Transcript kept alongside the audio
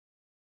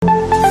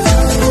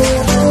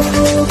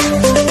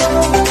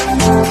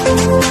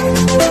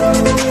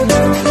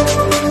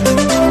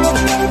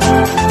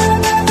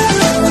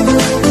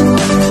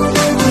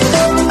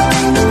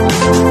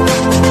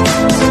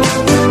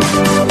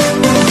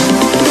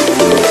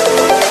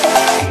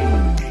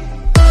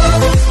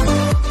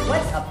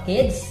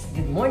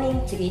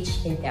morning to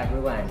each and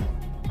everyone.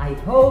 I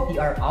hope you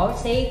are all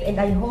safe and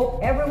I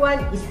hope everyone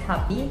is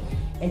happy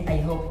and I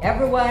hope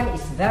everyone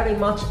is very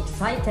much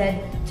excited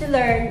to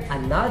learn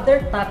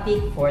another topic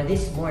for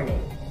this morning.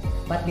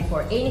 But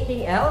before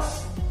anything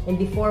else, and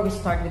before we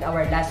start with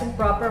our lesson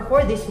proper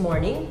for this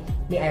morning,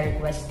 may I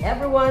request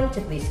everyone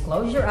to please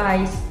close your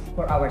eyes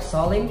for our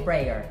solemn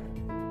prayer.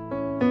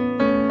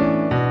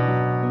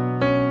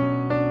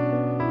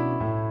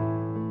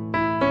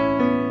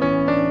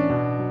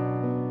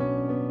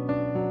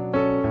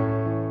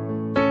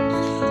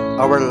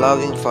 Our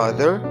loving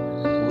Father,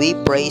 we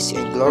praise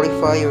and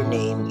glorify your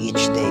name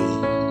each day.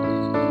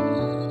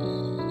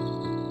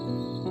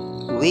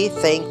 We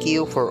thank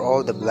you for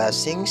all the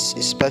blessings,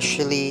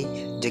 especially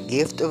the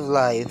gift of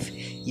life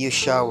you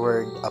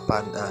showered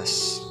upon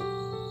us.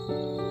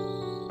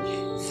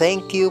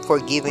 Thank you for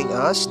giving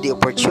us the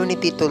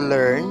opportunity to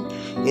learn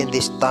in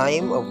this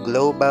time of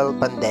global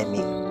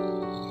pandemic.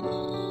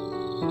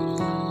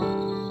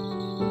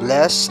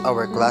 Bless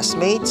our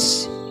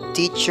classmates,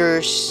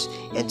 teachers,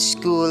 and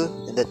school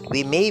that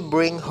we may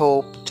bring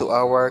hope to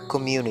our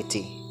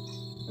community.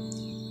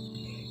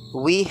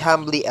 We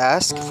humbly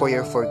ask for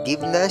your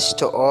forgiveness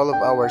to all of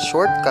our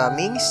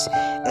shortcomings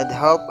and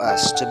help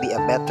us to be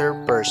a better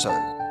person.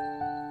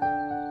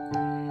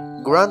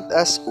 Grant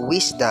us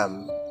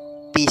wisdom,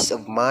 peace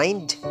of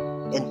mind,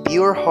 and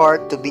pure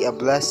heart to be a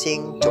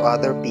blessing to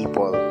other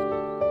people.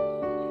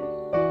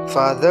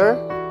 Father,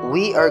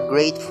 we are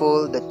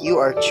grateful that you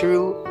are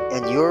true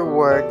and your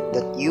word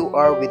that you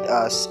are with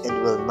us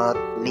and will not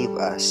leave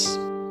us.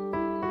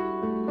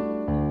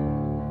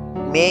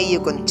 May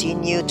you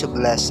continue to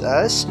bless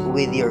us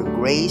with your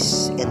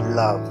grace and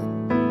love.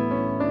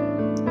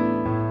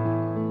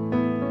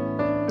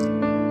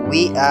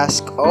 We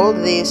ask all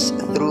this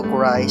through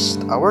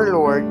Christ our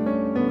Lord,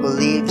 who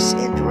lives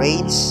and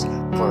reigns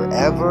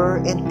forever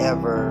and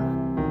ever.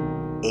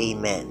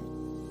 Amen.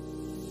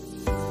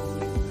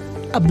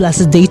 A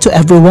blessed day to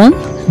everyone.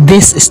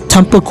 This is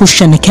Temple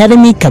Christian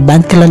Academy,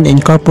 Kabankalan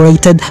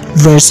Incorporated,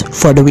 verse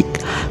for the week.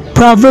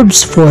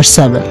 Proverbs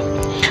 4:7.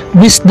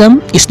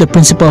 Wisdom is the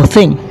principal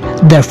thing,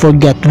 therefore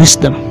get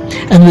wisdom,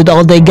 and with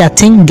all thy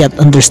getting, get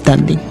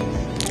understanding.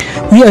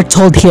 We are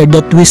told here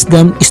that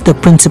wisdom is the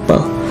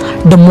principal,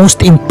 the most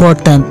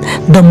important,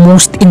 the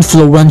most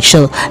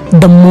influential,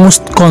 the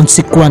most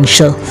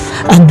consequential,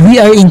 and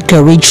we are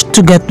encouraged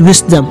to get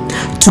wisdom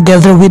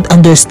together with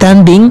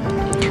understanding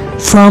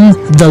from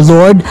the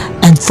Lord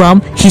and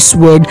from His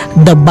Word,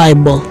 the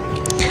Bible,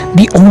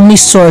 the only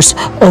source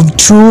of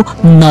true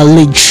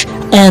knowledge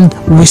and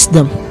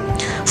wisdom.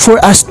 For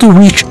us to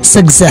reach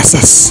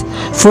successes,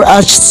 for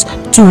us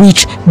to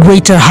reach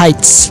greater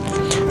heights,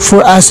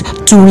 for us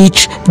to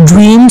reach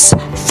dreams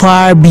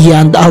far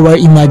beyond our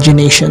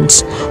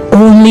imaginations,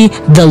 only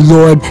the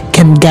Lord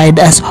can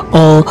guide us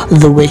all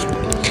the way.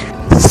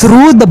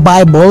 Through the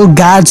Bible,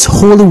 God's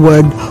holy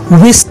word,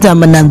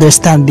 wisdom and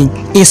understanding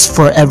is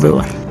for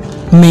everyone.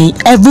 May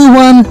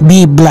everyone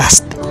be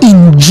blessed.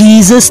 In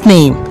Jesus'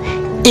 name,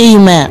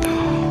 Amen.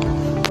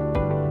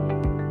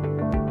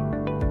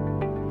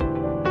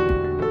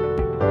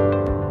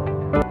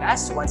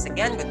 Class, once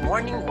again, good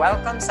morning.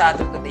 Welcome sa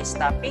ating today's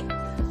topic,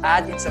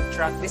 add and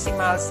subtract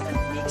decimals and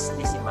mix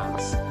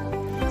decimals.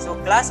 So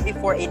class,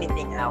 before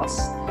anything else,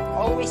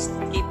 always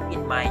keep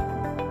in mind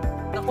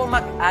na kung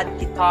mag-add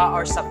kita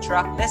or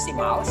subtract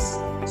decimals,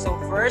 so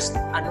first,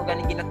 ano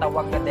ganing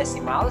ginatawag na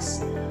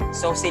decimals?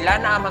 So sila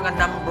na ang mga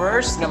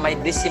numbers nga may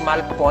decimal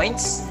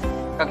points,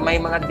 kag may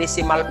mga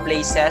decimal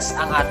places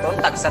ang aton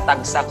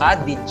tagsa-tagsa ka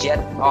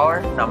digit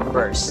or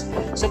numbers.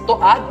 So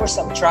to add or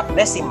subtract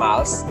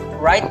decimals,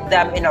 write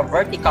them in a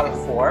vertical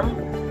form,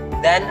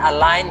 then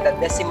align the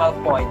decimal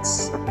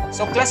points.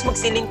 So class,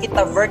 magsiling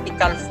kita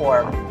vertical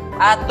form,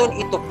 aton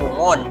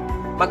itupungon.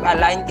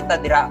 Mag-align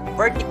kita dira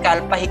vertical,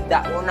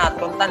 pahigdaon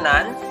naton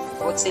tanan,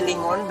 o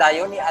silingon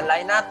dayon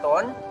i-align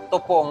naton,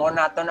 tupungon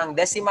naton ang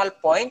decimal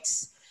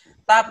points.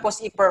 Tapos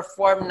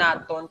i-perform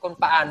naton kung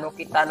paano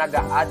kita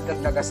nag-add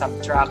kag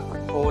nag-subtract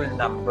whole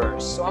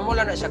numbers. So amo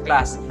lang na siya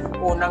class.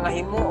 Una nga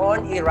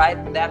himuon, i-write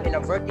them in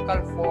a vertical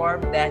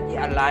form, then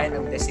i-align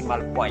ang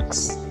decimal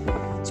points.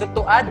 So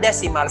to add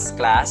decimals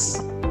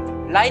class,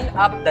 line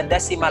up the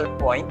decimal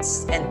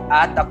points and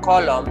add the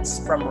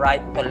columns from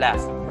right to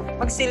left.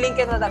 Magsiling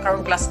ka na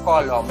karong class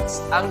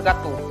columns ang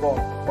gatupong.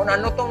 Kung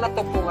ano tong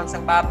natupungan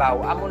sa babaw,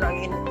 amo nang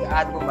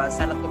i-add mo man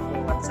sa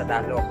natupungan sa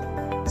dalok.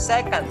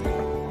 Second,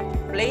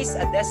 place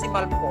a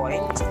decimal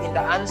point in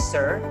the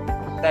answer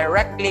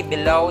directly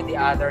below the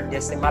other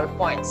decimal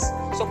points.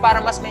 So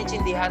para mas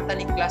maintindihan ta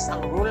ning class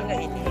ang rule nga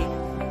ini,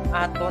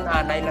 aton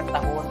anay lang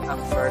tahon ang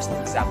first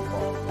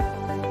example.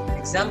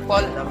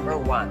 Example number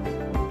 1.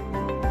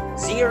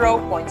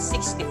 0.64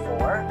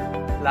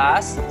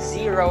 plus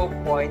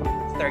 0.39.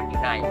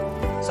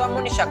 So amo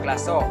ni siya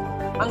class. So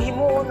ang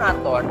himuon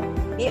naton,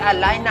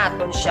 i-align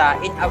naton siya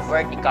in a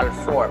vertical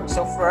form.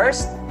 So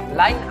first,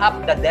 line up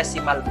the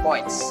decimal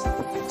points.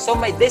 So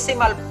may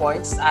decimal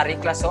points, ari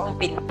klaso ang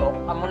pinto,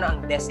 amo na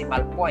ang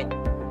decimal point.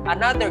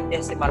 another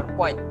decimal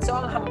point. So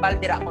ang hambal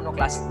dira kuno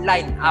class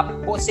line up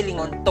po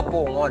silingon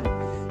tupungon.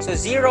 So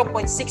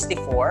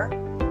 0.64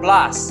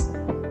 plus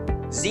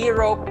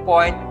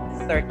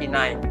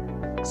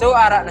 0.39. So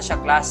ara na siya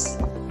class.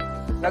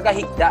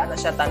 Nagahigda na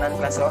siya tanan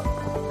klaso.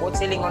 Po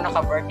silingon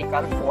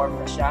naka-vertical form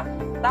na siya.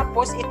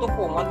 Tapos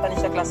itupungon tani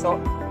siya klaso.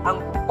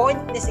 Ang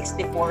point ni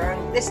 64 ang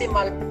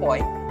decimal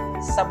point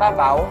sa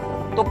babaw,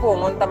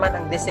 tupungon taman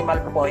ang decimal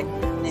point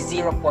ni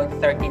 0.39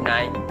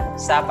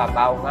 sa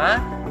babaw nga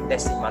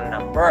decimal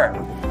number.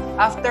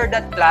 After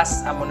that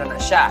class, amo na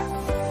siya.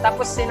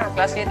 Tapos sina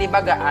class kaya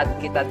diba ga-add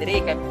kita diri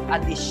kay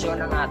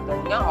addition ang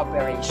aton nga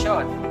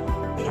operation.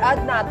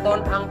 I-add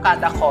naton ang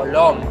kada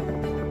column.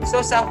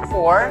 So sa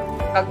 4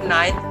 kag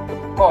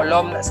 9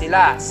 column na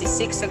sila. Si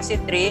 6 kag si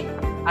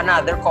 3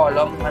 another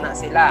column na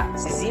sila.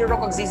 Si 0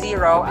 kag si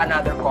 0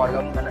 another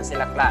column na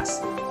sila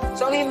class.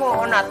 So ang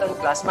himuon naton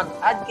class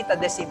mag-add kita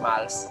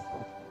decimals.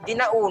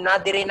 Ginauna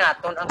diri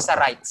naton ang sa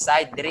right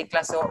side, diri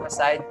class o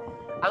side.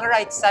 Ang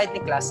right side ni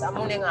class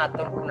amo ning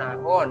aton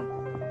unahon.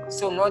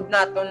 Sunod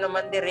naton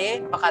naman diri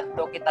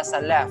makadto kita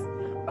sa left.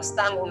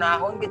 Basta ang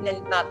unahon gid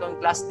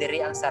naton class diri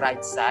ang sa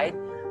right side,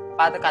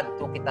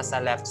 padakadto kita sa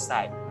left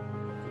side.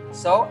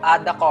 So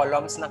add the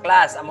columns na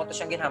class. Amo to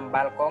siyang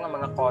ginhambal ko nga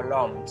mga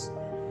columns.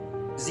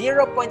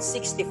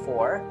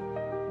 0.64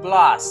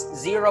 plus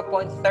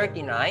 0.39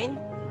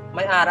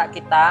 may ara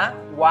kita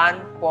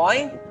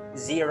 1.03.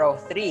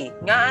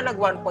 Nga nag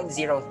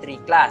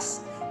 1.03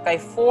 class. Kay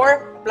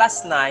 4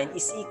 plus 9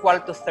 is equal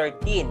to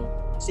 13.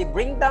 So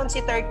bring down si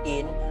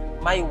 13,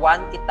 may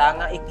 1 kita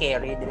nga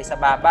i-carry diri sa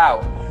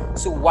babaw.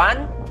 So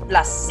 1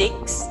 plus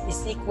 6 is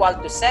equal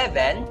to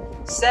 7.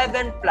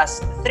 7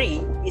 plus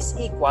 3 is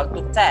equal to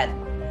 10.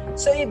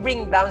 So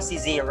i-bring down si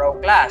 0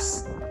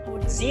 class.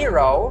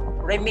 0,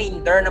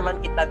 remainder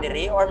naman kita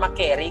diri or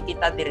ma-carry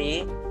kita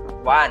diri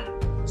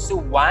 1.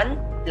 So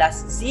 1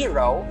 plus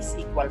 0 is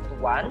equal to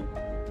 1.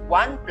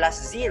 1 plus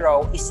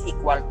 0 is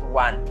equal to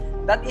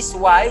 1. That is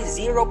why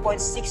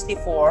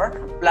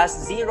 0.64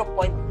 plus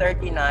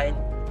 0.39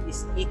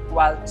 is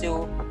equal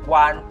to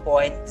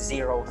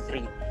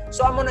 1.03.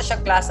 So amo na siya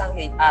class ang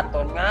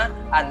aton nga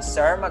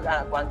answer,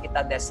 mag-akuan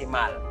kita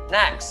decimal.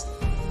 Next.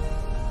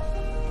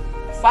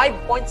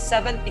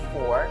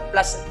 5.74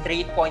 plus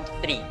 3.3.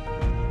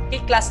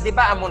 Okay class, di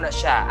ba amo na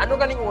siya? Ano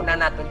ganing una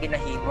naton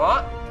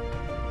ginahimo?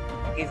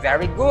 Okay,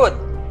 very good.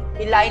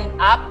 I-line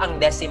up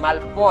ang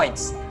decimal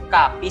points.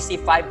 Copy si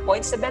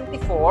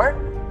 5.74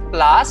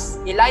 plus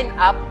i-line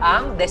up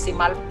ang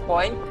decimal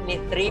point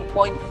ni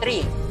 3.3.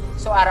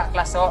 So ara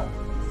class o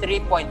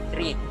 3.3.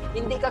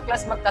 Hindi ka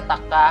class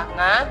magkataka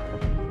nga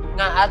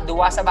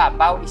duwa sa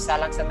babaw,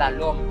 isa lang sa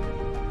dalom.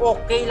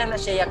 Okay lang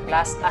na siya yung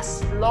class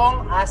as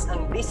long as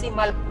ang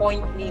decimal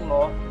point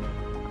nimo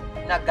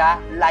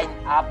naga-line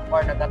up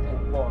or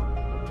nagatupong.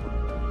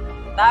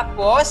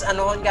 Tapos,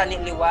 anohon gani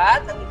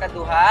liwat ang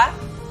ikaduha?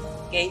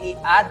 Kay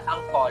i-add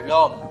ang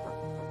column.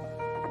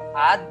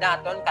 Add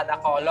naton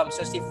kada column.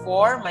 So si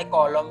 4 may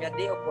column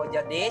yadi upo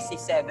yadi, si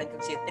 7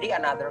 kag si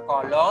 3 another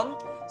column,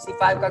 si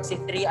 5 kag si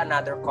 3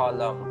 another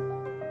column.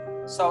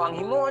 So ang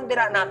himuon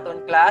dira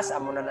naton class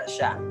amo na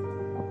siya.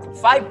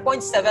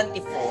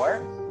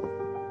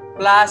 5.74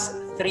 plus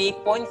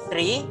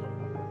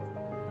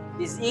 3.3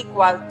 is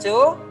equal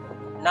to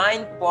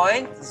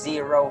 9.04.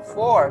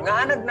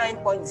 Nga nag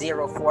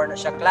 9.04 na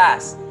siya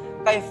class.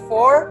 Kay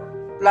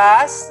 4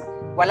 plus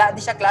wala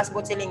di siya class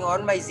but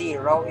silingon may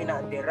 0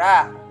 ina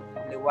dira.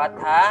 Liwat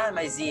ha,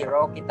 may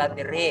 0 kita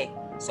dire.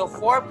 So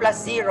 4 plus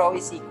 0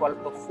 is equal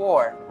to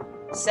 4.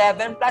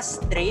 7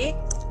 plus 3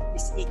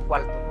 is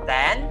equal to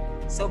 10.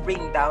 So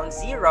bring down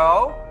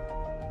 0,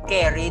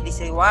 carry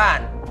this 1.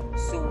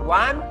 So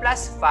 1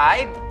 plus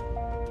 5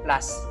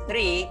 plus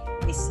 3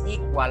 is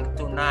equal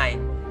to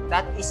 9.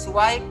 That is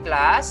why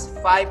class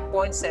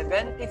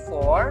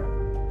 5.74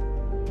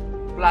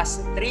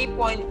 plus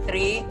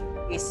 3.3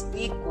 is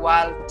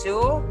equal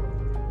to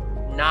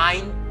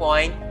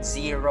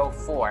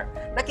 9.04.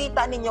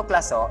 Nakita ninyo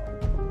klaso,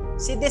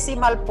 si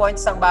decimal point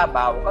sang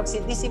babaw kag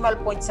si decimal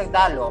point sang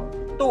dalom,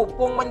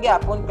 tupong man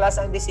gyapon class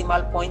ang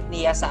decimal point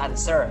niya sa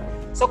answer.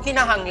 So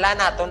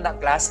kinahanglan naton da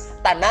class,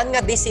 tanan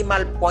nga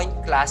decimal point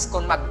class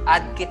kung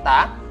mag-add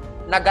kita,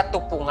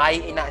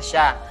 nagatupungay ina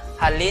siya.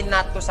 Halin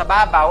nato sa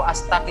babaw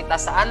hasta kita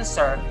sa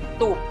answer,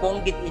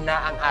 tupong gid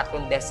ina ang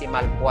aton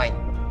decimal point.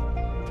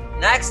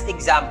 Next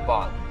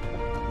example.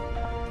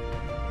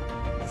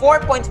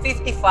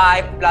 4.55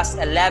 plus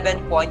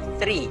 11.3.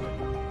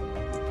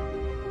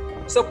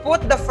 So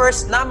put the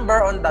first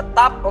number on the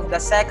top of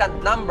the second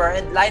number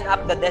and line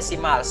up the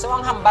decimal. So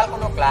ang hambal ko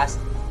no class,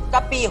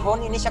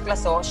 kapihon ini siya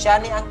klaso,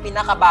 siya ni ang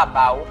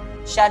pinakababaw,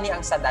 siya ni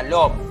ang sa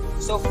dalom.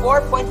 So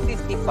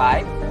 4.55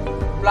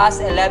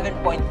 plus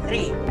 11.3.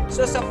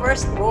 So sa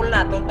first rule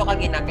natin to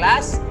kagina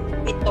class,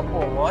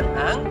 itupungon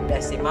ang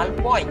decimal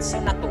points.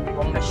 So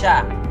natupong na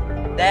siya.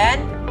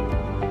 Then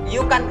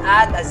you can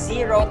add a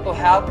 0 to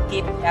help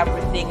keep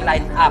everything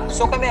lined up.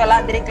 So kami wala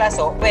din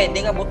klaso,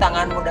 pwede nga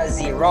butangan mo na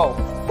 0.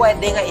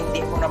 Pwede nga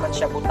hindi mo naman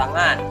siya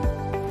butangan.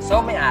 So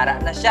may ara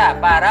na siya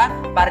para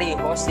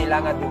parehos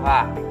sila nga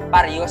duha.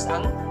 Parehos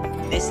ang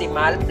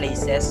decimal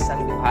places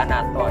sang duha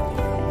naton.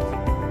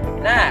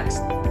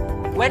 Next,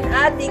 when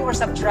adding or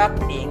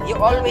subtracting, you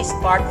always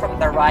start from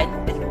the right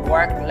and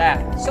work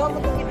left. So ang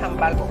itong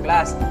ginhambal ko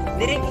class,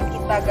 diri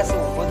kita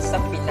gasugod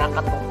sa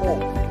pinakatuo.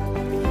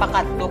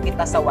 Pakadto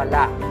kita sa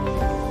wala.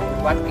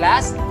 What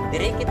class?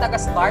 Diri kita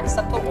ga-start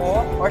sa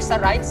tuo or sa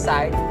right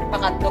side,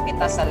 pakadto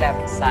kita sa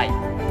left side.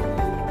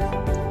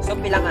 So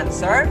pilang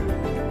answer?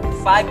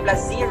 5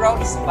 plus 0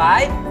 is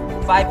 5.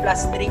 5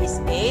 plus 3 is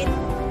 8.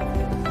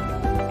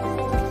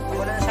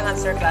 Muna na siyang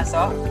answer class,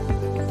 oh.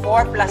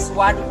 4 plus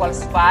 1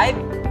 equals 5.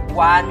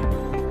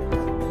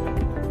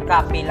 1.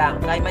 Copy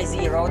lang. Kaya may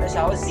 0 na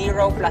siya, oh.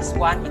 0 plus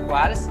 1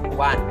 equals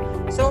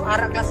 1. So,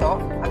 ara class, oh.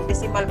 Ang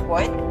decimal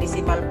point,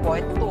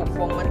 2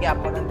 kung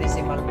magyapon ang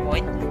decimal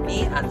point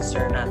ni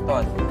answer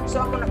naton. So,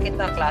 ako na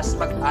kita class,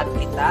 mag-add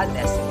kita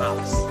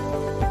decimals.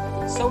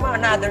 So,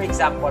 another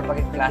example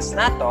pag class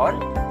naton,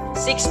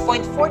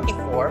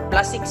 6.44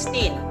 plus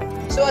 16.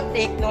 So,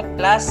 take note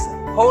class,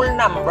 whole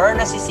number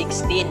na si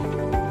 16.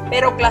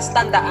 Pero class,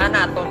 tandaan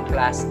naton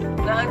class,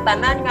 na ang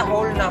tanan nga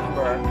whole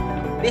number,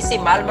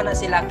 decimal man na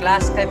sila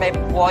class, kay may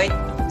point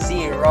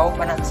 0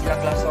 pa na sila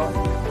class, oh.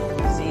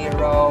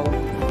 0,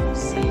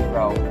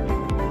 0.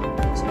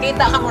 So,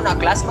 kita ka muna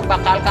class,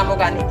 magbakal ka mo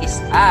gani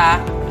is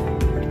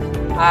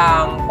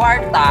ang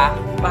kwarta,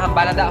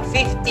 mahambala da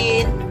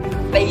 15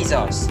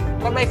 pesos.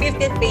 Kung may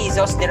 15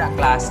 pesos dira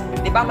class,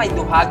 di ba may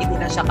duhagi din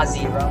na siya ka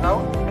 0,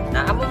 no?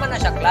 Naamo man na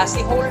siya class,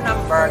 si whole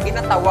number,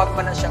 ginatawag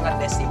man na siya nga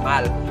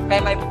decimal. Kaya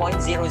may 0.00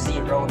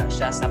 na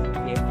siya sa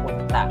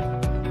punta.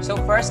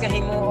 So first,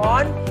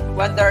 kahimuon,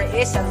 when there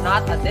is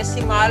not a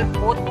decimal,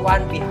 put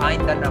 1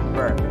 behind the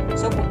number.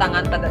 So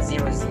butangan ta na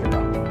 00.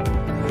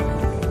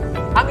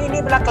 Ang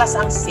inibla class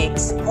ang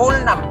 6, whole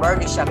number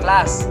ni siya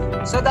class.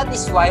 So that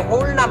is why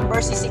whole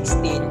number si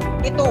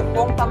 16,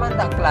 itupong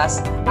tamanda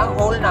class ang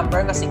whole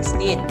number nga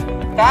 16.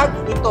 Kag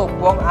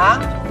itupong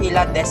ang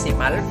pila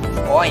decimal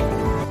point.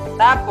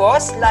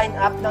 Tapos, line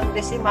up ng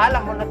decimal,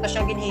 ang muna to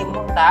siyang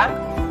ginhimo ta.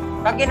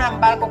 Kag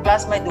ginhambal ko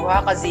class, may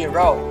duha ka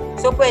 0.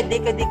 So pwede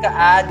ka di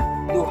ka-add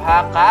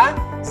duha ka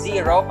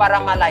 0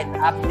 para ma-line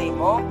up di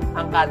mo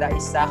ang kada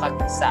isa kag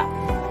isa.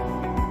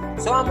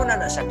 So, amo na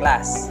siya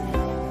class.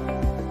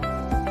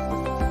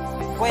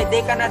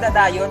 Pwede ka na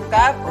dadayon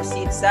ka,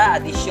 proceed sa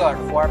addition.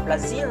 4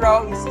 plus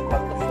 0 is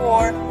equal to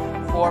 4.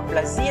 4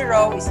 plus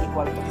 0 is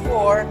equal to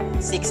 4.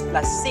 6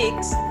 plus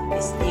 6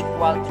 is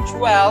equal to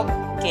 12.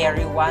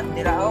 Carry 1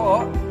 dira,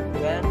 oo.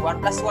 1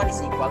 plus 1 is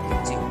equal to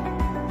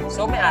 2.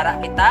 So, may ara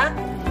kita,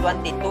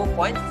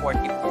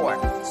 22.44.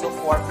 So,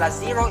 4 plus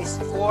 0 is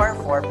 4.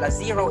 4 plus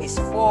 0 is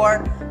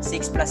 4.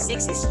 6 plus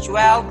 6 is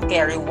 12.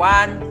 Carry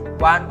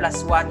 1. 1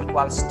 plus 1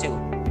 equals 2.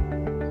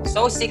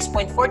 So,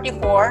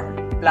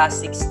 6.44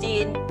 plus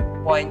 16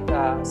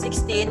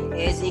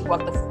 is equal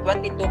to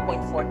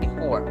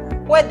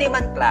 22.44. Pwede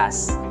man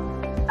class.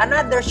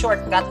 Another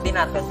shortcut din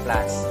natin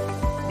class.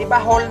 Di ba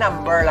whole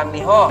number lang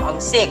ni ho? Ang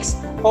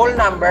 6, whole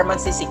number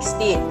man si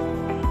 16.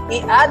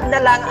 I-add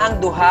na lang ang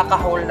duha ka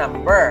whole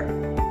number.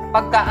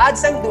 Pagka-add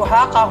sang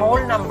duha ka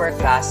whole number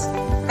class,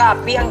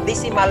 copy ang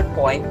decimal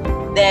point,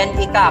 then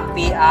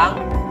i-copy ang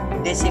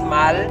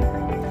decimal,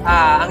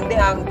 ang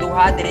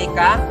duha diri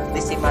ka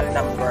decimal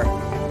number.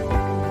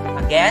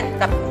 Again,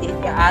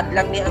 i-add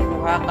lang ni ang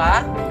duha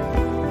ka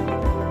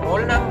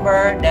whole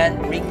number, then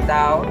bring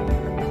down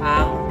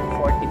ang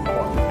 44.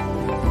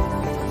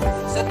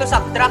 So, to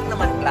subtract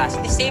naman class,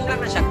 the same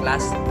lang na siya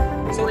class.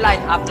 So,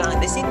 line up lang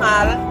ang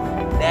decimal,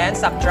 then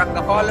subtract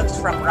the columns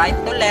from right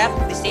to left.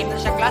 The same na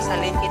siya class,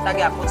 halin kita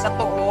gyapon sa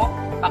tuo,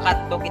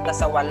 pakadto kita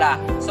sa wala.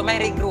 So, may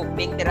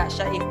regrouping dira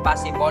siya if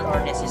possible or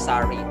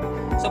necessary.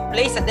 So,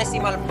 place a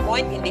decimal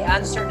point in the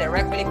answer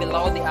directly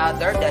below the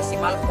other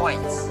decimal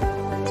points.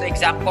 So,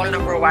 example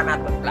number 1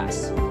 natin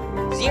class.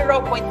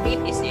 0.86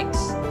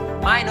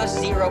 minus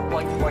 0.49.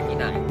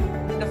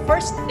 The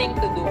first thing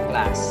to do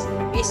class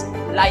is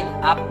line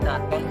up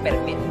natin per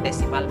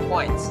decimal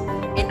points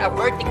in a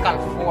vertical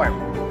form.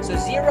 So,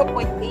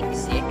 0.86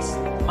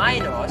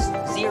 minus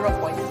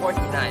 0.49.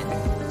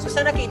 So,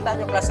 sa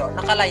nakita nyo class,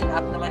 naka-line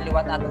up naman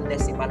liwat atong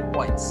decimal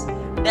points.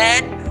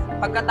 Then,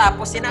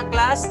 pagkatapos yun ang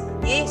class,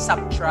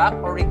 i-subtract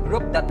or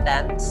regroup the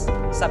tenths,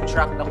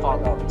 subtract the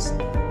columns.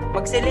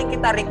 Pag siling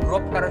kita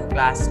regroup karon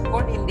class,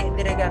 kung hindi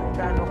dirigan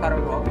ka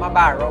karon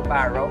mabaro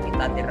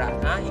kita dira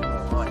na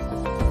himuon.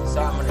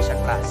 So amo na siya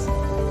class.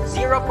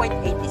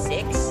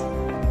 0.86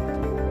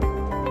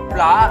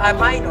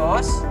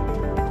 minus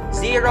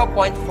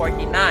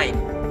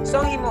 0.49.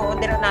 So ang himuon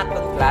dira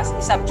naton class,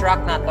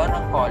 i-subtract naton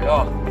ang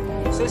column.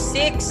 So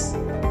 6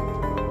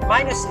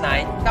 minus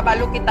 9,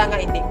 kabalo kita nga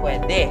hindi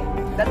pwede.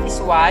 That is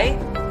why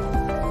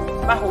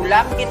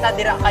mahulam kita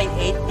dira kay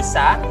 8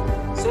 isa.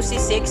 So,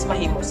 si 6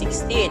 mahimo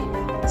 16.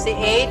 Si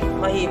 8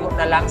 mahimo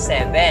na lang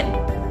 7.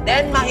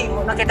 Then,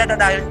 mahimo na kita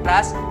dadayon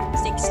class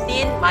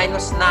 16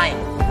 minus 9.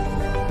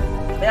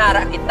 May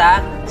ara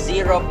kita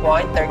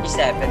 0.37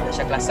 na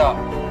siya class. So,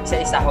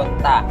 isa-isa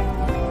hunta.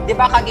 Di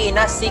ba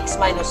kagina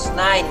 6 minus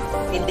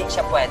 9? Hindi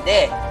siya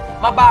pwede.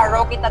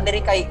 Maborrow kita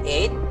diri kay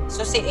 8.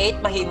 So si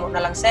 8 mahimo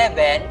na lang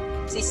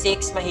 7. Si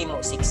 6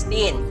 mahimo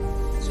 16.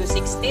 So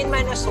 16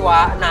 minus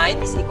 9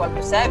 is equal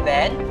to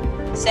 7.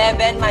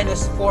 7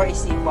 minus 4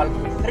 is equal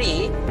to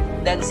 3.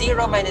 Then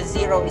 0 minus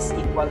 0 is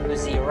equal to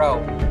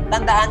 0.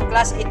 Tandaan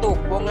class,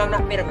 itupong lang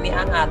na pirmi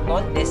ang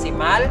aton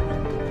decimal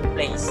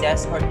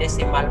places or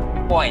decimal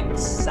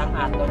points. Ang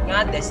aton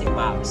nga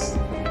decimals.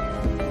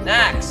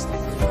 Next.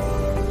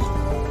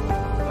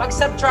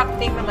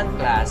 Mag-subtracting naman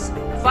class,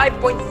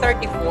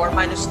 5.34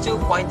 minus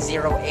 2.08.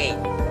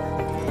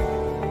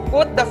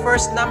 Put the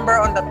first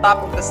number on the top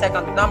of the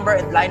second number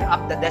and line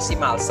up the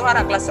decimals. So,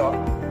 ara class,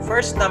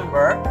 first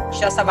number,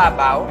 siya sa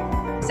babaw.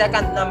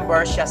 Second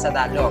number, siya sa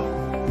dalong.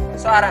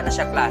 So, ara na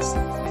siya class.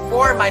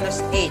 4 minus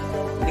 8.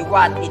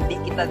 Liwat,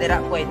 hindi kita dira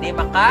pwede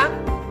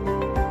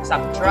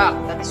maka-subtract.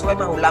 That is why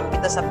mahulam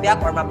kita sa piyak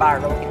or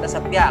maborrow kita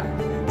sa piyak.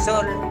 So,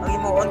 ang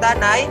imuon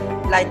danay,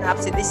 line up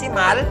si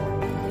decimal.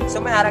 So,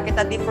 may ara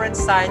kita different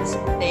signs,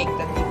 take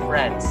the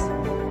difference.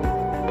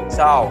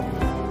 So,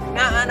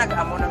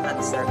 nag-amo ng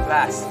answer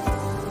class.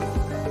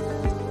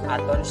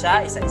 Aton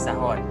siya,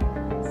 isa-isahon.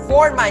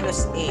 4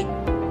 minus 8.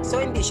 So,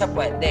 hindi siya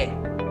pwede.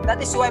 That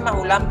is why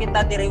mahulam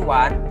kita diri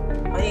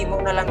 1, mahimo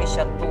na lang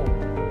siya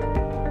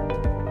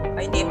 2.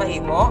 Ay, hindi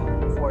mahimo,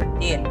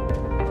 14.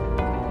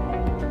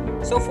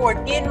 So,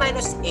 14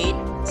 minus 8,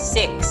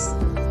 6.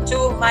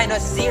 2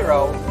 minus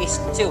 0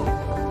 is 2.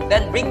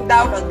 Then, bring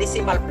down ang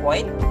decimal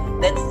point.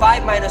 Then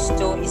 5 minus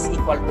 2 is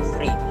equal to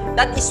 3.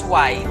 That is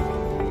why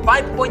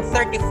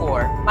 5.34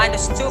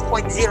 minus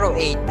 2.08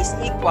 is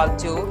equal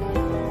to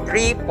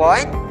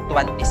 3.26.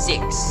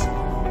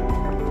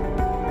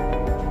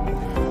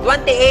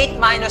 28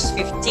 minus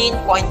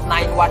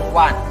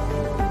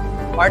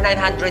 15.911 or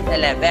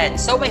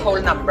 911. So may whole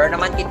number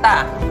naman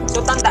kita.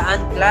 So tandaan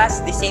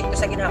class, the same to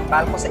sa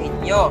ginhambal ko sa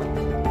inyo.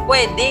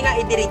 Pwede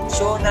nga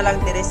idiretso na lang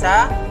dire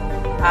sa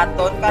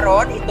aton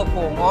karon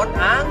itupungon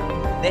ang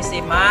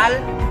decimal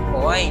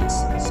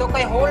points. So,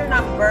 kay whole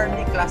number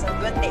ni class ang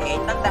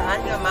 28,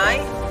 tandaan nga may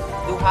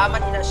duha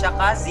man ina siya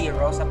ka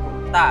 0 sa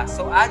punta.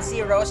 So, add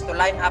zeros to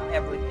line up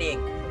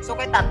everything. So,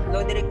 kay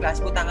tatlo diri class,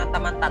 butangan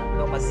taman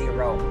tatlo ka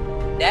 0.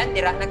 Then,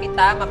 dira na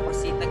kita,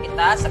 mag-proceed na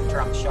kita,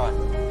 subtraction.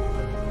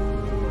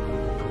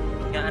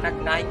 Nga anak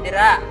 9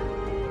 dira.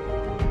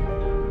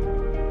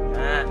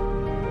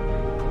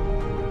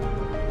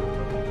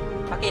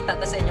 Pakita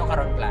ta sa inyo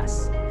karon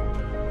class.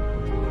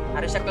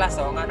 Ari siya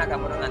class, nga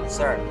nagamo ng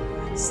answer.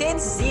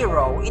 Since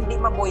 0, hindi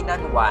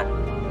mabuinan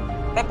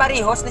 1, kay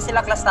parehos ni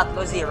sila class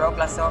tatlo, 0,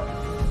 class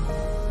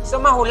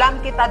So, mahulam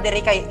kita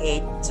diri kay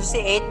 8. So,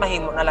 si 8,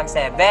 mahimo na lang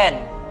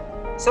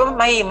 7. So,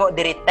 mahimo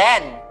diri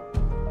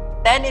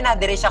 10. 10, ina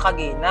diri siya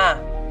kagina.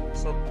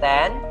 So,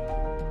 10.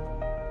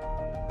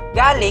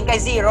 Galing kay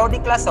 0 di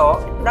class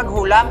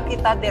naghulam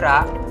kita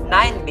dira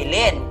 9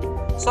 bilin.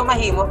 So,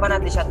 mahimo pa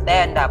natin siya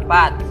 10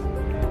 dapat.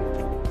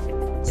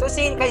 So,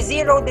 kay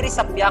 0 diri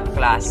sa piyak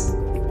class,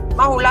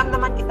 mahulam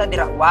naman kita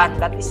dira 1.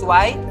 That is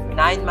why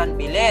 9 man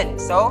bilin.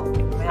 So,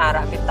 may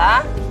hara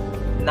kita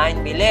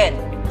 9 bilin.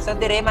 So,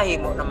 dire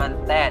mahimo naman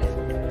 10.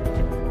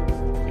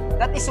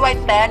 That is why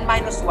 10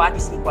 minus 1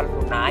 is equal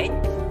to 9.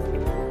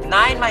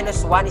 9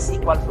 minus 1 is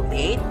equal to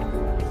 8.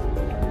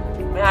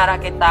 May hara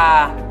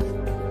kita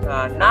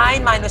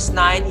 9 minus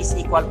 9 is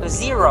equal to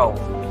 0.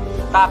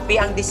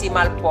 Copy ang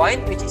decimal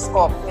point which is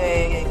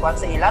equal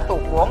sa ila,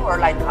 tukong or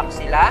line up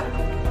sila.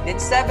 Then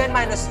 7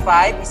 minus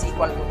 5 is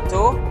equal to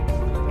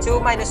 2.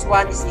 2 minus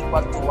 1 is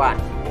equal to 1.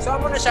 So,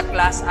 amo na siya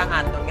class ang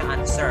aton nga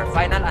answer.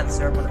 Final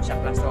answer mo na siya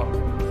class.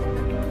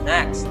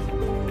 Next.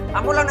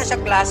 Amo lang na siya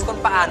class kung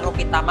paano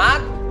kita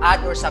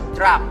mag-add or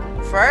subtract.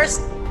 First,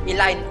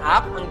 i-line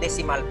up ang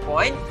decimal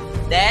point.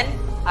 Then,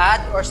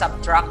 add or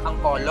subtract ang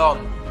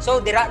column.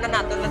 So, dira na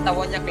natin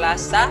natawon niya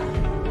class sa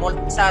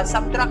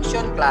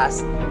subtraction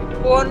class.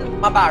 Kung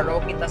maborrow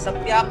kita sa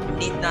piyak,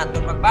 need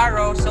natin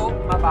mag-borrow. So,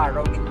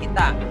 maborrow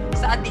kita.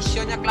 Sa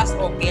addition niya class,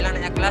 okay lang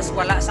na niya class.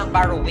 Wala sang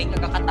borrowing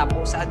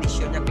nagkakatapo sa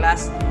addition niya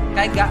class.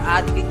 Kaya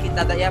ga-add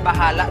kita daya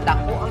bahala.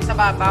 Dako ang sa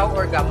babaw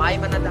or gamay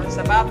man na ang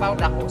sa babaw,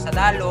 dako sa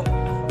dalom.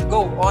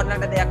 Go on lang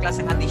na daya class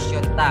ang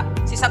addition ta.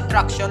 Si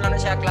subtraction lang na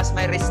siya class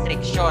may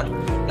restriction.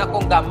 Nga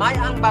kung gamay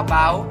ang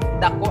babaw,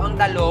 dako ang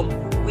dalom,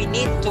 we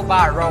need to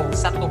borrow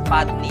sa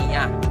tupad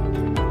niya.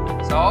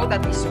 So,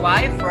 that is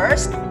why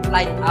first,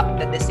 line up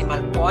the decimal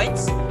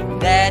points.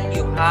 Then,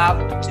 you have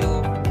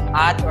to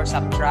add or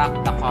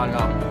subtract the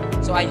column.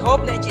 So, I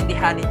hope na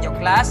intindihan ninyo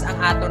class ang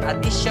aton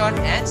addition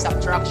and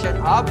subtraction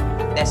of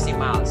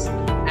decimals.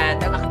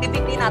 And ang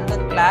activity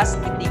naton class,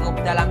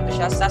 itingog na lang to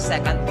siya sa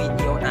second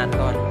video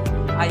naton.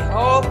 I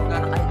hope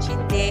na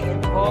naka-intindi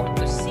and hope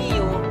to see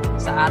you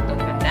sa aton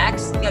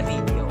next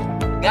video.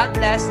 God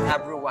bless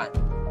everyone.